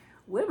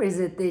where is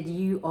it that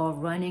you are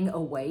running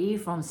away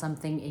from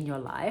something in your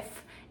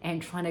life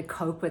and trying to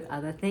cope with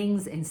other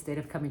things instead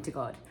of coming to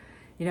God?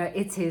 You know,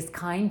 it's His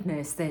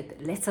kindness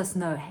that lets us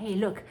know, hey,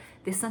 look,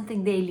 there's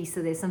something there,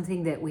 Lisa, there's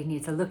something that we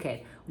need to look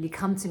at. Will you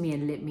come to me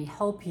and let me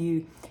help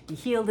you be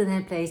healed in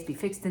that place, be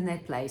fixed in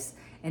that place?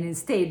 And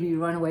instead, we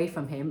run away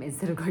from Him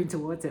instead of going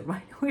towards Him,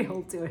 right? We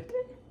all do it.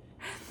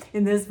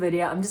 In this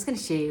video, I'm just going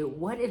to share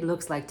what it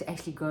looks like to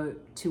actually go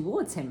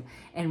towards Him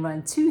and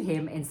run to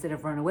Him instead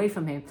of run away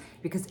from Him,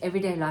 because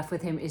everyday life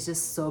with Him is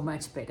just so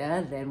much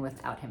better than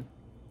without Him.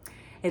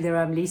 Hey there,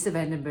 I'm Lisa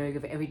Vandenberg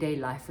of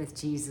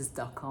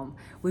EverydayLifeWithJesus.com,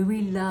 where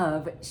we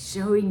love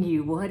showing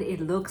you what it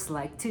looks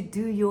like to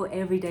do your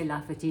everyday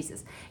life with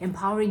Jesus,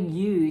 empowering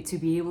you to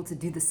be able to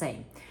do the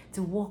same,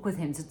 to walk with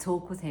Him, to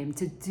talk with Him,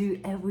 to do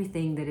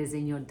everything that is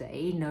in your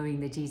day, knowing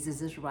that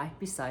Jesus is right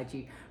beside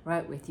you,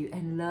 right with you,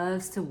 and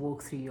loves to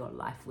walk through your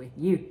life with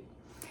you.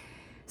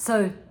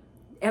 So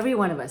every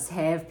one of us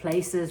have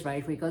places,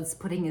 right, where God's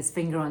putting His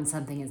finger on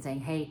something and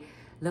saying, hey,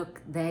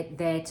 look,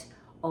 that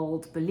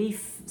old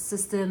belief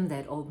system,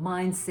 that old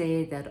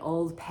mindset, that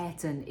old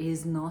pattern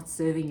is not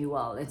serving you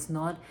well. It's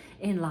not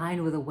in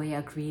line with the way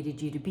I created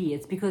you to be.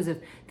 It's because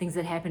of things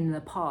that happened in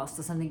the past,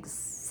 or something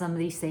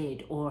somebody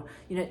said, or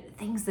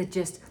things that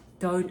just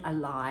don't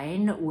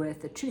align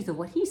with the truth of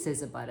what He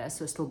says about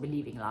us. We're still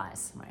believing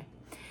lies, right?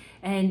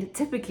 And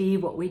typically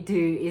what we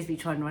do is we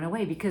try and run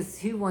away, because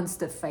who wants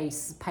to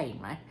face pain,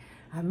 right?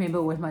 I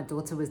remember when my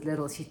daughter was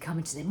little, she'd come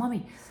and she'd say,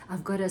 Mommy,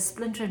 I've got a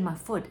splinter in my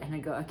foot. And I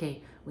go,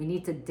 okay, we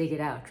need to dig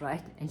it out,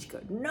 right? And she'd go,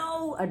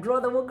 no, I'd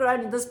rather walk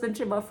around with the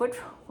splinter in my foot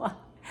for a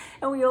while.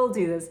 And we all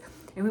do this.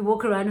 And we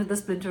walk around with the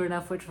splinter in our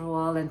foot for a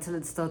while until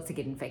it starts to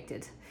get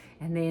infected.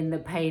 And then the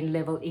pain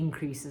level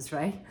increases,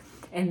 right?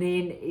 And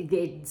then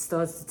it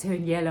starts to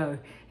turn yellow,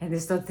 and there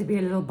starts to be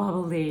a little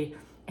bubble there.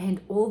 And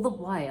all the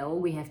while,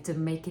 we have to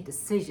make a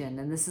decision,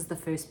 and this is the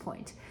first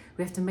point.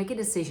 We have to make a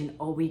decision.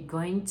 Are we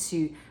going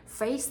to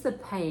face the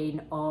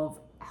pain of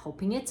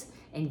helping it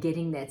and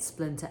getting that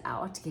splinter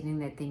out, getting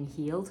that thing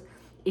healed?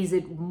 Is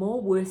it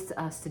more worth to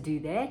us to do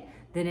that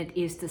than it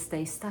is to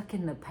stay stuck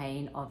in the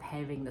pain of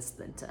having the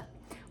splinter,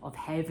 of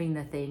having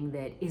the thing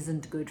that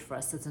isn't good for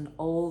us? It's an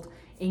old,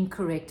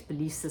 incorrect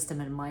belief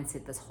system and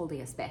mindset that's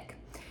holding us back.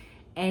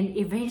 And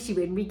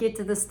eventually, when we get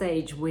to the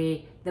stage where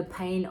the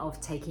pain of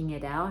taking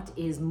it out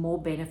is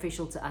more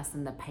beneficial to us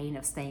than the pain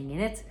of staying in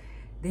it,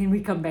 then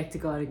we come back to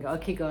God and go,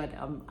 okay, God,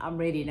 I'm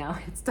ready now.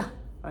 It's done,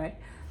 right?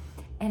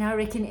 And I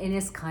reckon in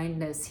His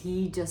kindness,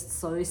 He just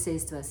so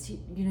says to us,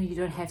 you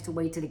don't have to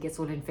wait till it gets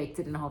all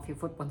infected and half your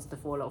foot wants to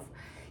fall off.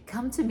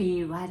 Come to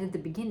me right at the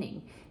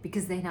beginning,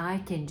 because then I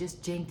can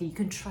just gently, you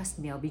can trust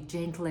me, I'll be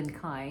gentle and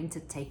kind to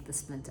take the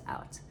splinter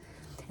out.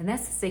 And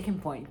that's the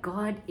second point.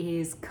 God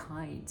is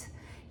kind.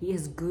 He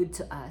is good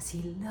to us.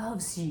 He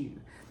loves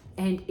you.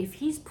 And if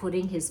He's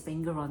putting His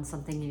finger on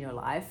something in your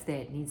life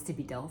that needs to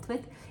be dealt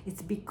with,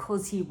 it's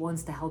because He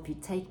wants to help you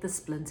take the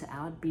splinter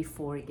out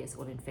before it gets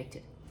all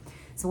infected.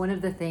 So one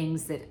of the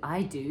things that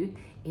I do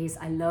is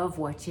I love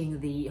watching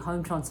the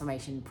home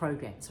transformation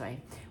programs, right?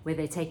 Where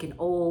they take an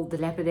old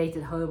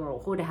dilapidated home or a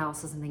hoarder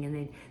house or something, and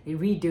then they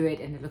redo it,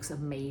 and it looks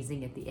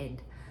amazing at the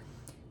end.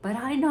 But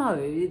I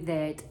know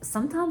that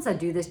sometimes I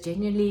do this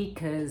genuinely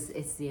because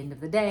it's the end of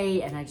the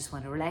day and I just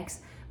want to relax.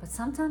 But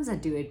sometimes I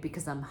do it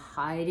because I'm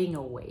hiding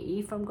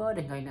away from God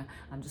and going, no,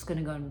 I'm just going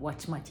to go and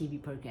watch my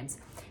TV programs,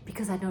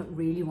 because I don't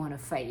really want to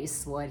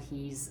face what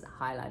He's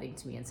highlighting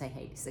to me and say,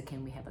 hey, Lisa,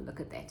 can we have a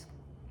look at that?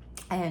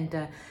 And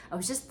I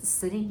was just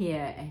sitting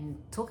here and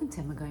talking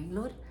to Him and going,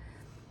 Lord,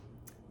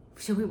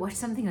 should we watch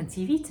something on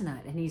TV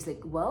tonight? And He's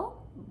like,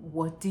 well,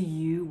 what do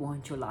you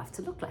want your life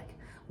to look like?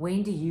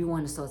 When do you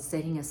want to start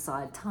setting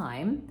aside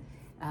time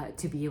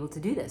to be able to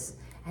do this?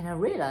 And I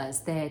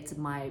realized that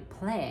my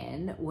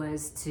plan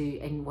was to,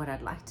 and what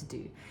I'd like to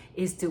do,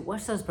 is to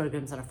watch those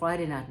programs on a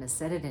Friday night and a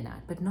Saturday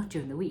night, but not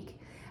during the week.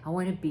 I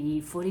want to be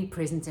fully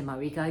present in my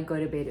week. I go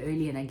to bed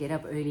early and I get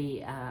up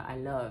early. I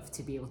love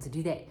to be able to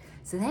do that.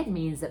 So that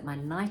means that my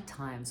night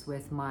times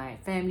with my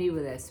family,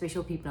 with the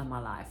special people in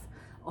my life,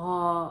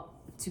 are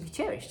to be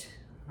cherished,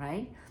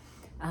 right?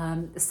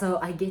 So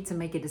I get to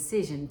make a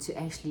decision to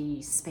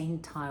actually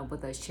spend time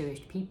with those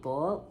cherished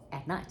people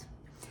at night.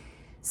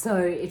 So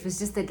it was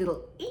just that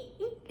little,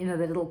 that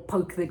little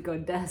poke that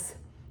God does.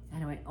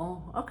 And I went,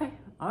 oh, okay.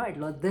 All right,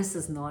 Lord, this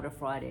is not a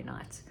Friday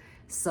night.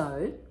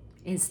 So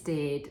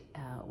instead,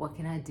 what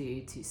can I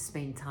do to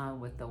spend time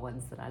with the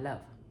ones that I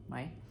love,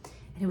 right?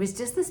 And it was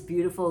just this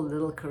beautiful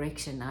little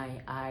correction.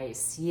 I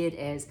see it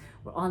as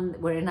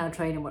we're in our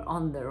train and we're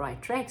on the right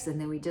tracks,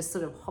 and then we just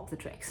sort of hop the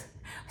tracks.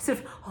 Sort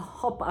of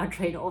hop our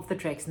train off the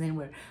tracks, and then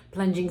we're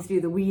plunging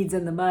through the weeds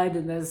and the mud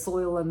and the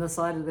soil on the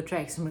side of the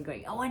tracks, and we're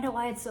going, I wonder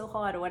why it's so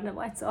hard, I wonder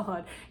why it's so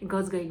hard. And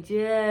God's going,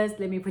 just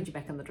let me put you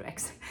back on the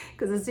tracks.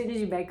 Because as soon as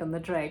you're back on the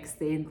tracks,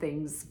 then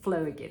things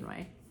flow again,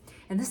 right?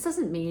 And this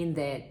doesn't mean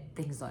that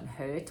things don't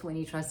hurt when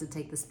he tries to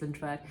take the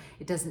splinter out.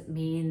 It doesn't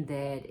mean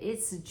that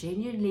it's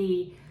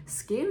genuinely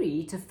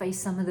scary to face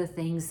some of the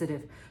things that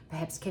have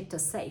perhaps kept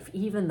us safe,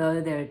 even though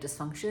they're a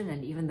dysfunction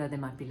and even though they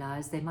might be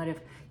lies. They might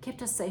have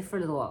kept us safe for a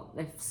little while.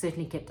 They've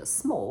certainly kept us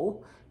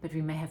small, but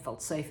we may have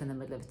felt safe in the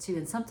middle of it too.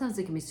 And sometimes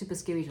it can be super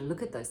scary to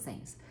look at those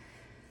things.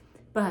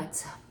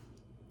 But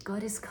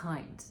God is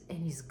kind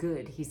and he's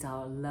good. He's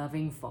our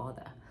loving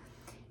Father.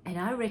 And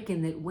I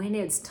reckon that when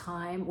it's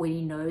time, when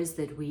he knows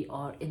that we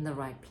are in the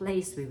right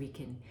place, where we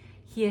can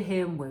hear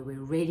him, where we're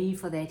ready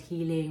for that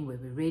healing, where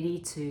we're ready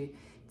to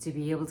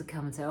be able to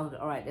come and say, oh,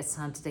 all right, it's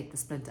time to take the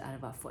splinter out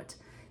of our foot.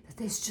 That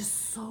there's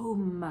just so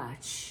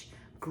much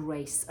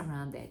grace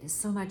around that. There's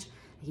so much,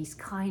 he's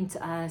kind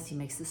to us. He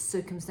makes the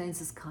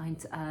circumstances kind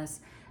to us.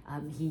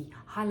 He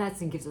highlights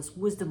and gives us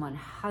wisdom on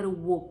how to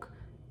walk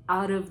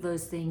out of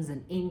those things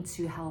and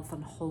into health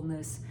and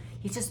wholeness.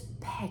 He just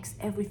packs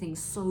everything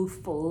so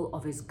full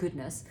of his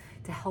goodness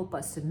to help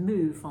us to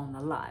move from the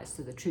lies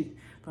to the truth,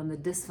 from the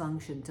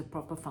dysfunction to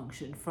proper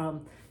function,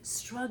 from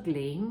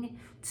struggling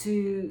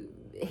to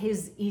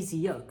his easy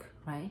yoke,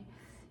 right?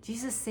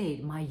 Jesus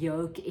said, my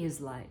yoke is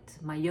light.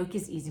 My yoke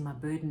is easy. My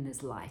burden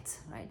is light,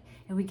 right?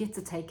 And we get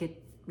to take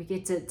it. We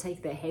get to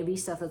take the heavy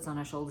stuff that's on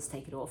our shoulders,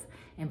 take it off,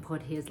 and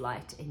put his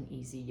light and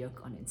easy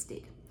yoke on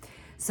instead.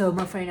 So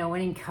my friend, I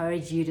want to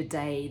encourage you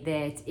today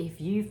that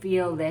if you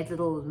feel that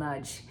little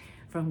nudge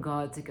from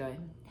God to go,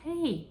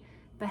 hey,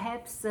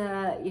 perhaps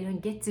you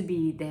don't get to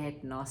be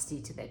that nasty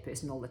to that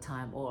person all the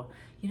time, or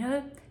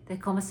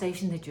that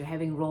conversation that you're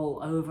having roll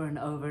over and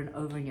over and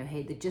over in your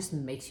head that just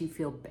makes you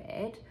feel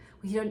bad.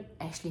 Well, you don't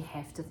actually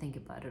have to think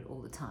about it all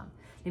the time.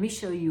 Let me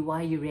show you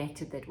why you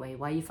reacted that way,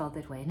 why you felt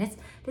that way, and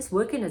let's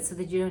work in it so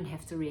that you don't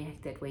have to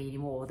react that way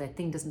anymore, or that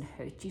thing doesn't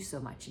hurt you so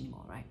much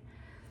anymore, right?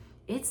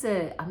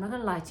 I'm not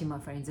going to lie to you, my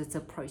friends, it's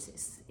a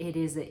process. It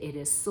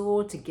is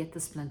sore to get the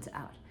splinter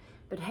out.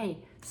 But hey,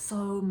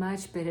 so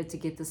much better to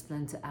get the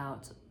splinter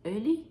out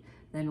early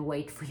than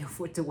wait for your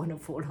foot to want to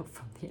fall off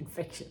from the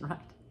infection, right?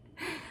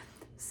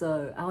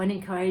 So I want to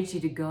encourage you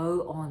to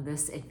go on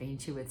this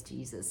adventure with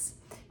Jesus,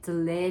 to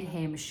let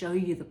him show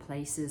you the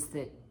places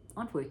that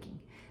aren't working,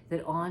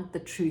 that aren't the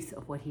truth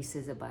of what he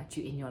says about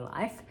you in your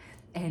life,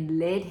 and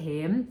let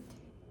him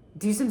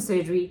do some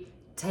surgery,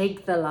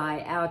 take the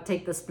lie out,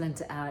 take the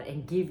splinter out,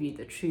 and give you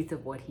the truth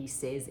of what he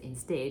says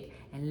instead,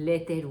 and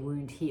let that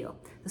wound heal.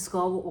 The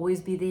scar will always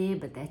be there,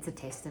 but that's a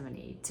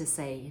testimony to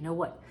say, you know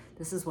what,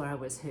 this is where I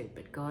was hurt,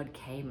 but God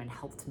came and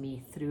helped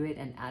me through it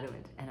and out of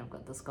it, and I've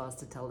got the scars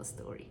to tell the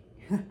story.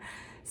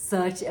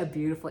 Such a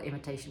beautiful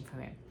invitation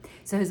from him.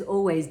 So as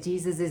always,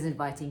 Jesus is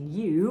inviting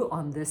you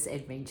on this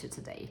adventure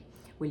today.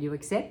 Will you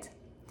accept?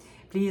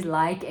 Please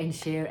like and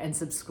share and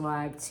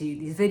subscribe to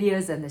these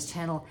videos and this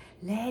channel.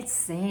 Let's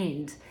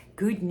send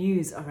good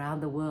news around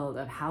the world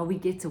of how we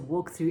get to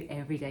walk through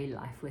everyday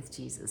life with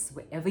Jesus.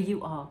 Wherever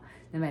you are,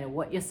 no matter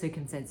what your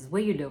circumstances,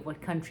 where you live,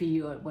 what country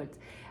you are,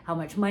 how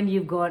much money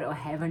you've got or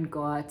haven't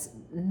got,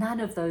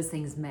 none of those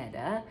things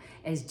matter.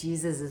 As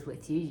Jesus is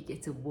with you, you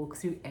get to walk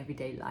through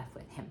everyday life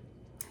with him.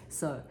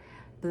 So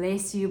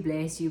bless you,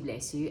 bless you,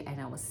 bless you,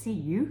 and I will see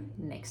you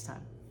next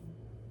time.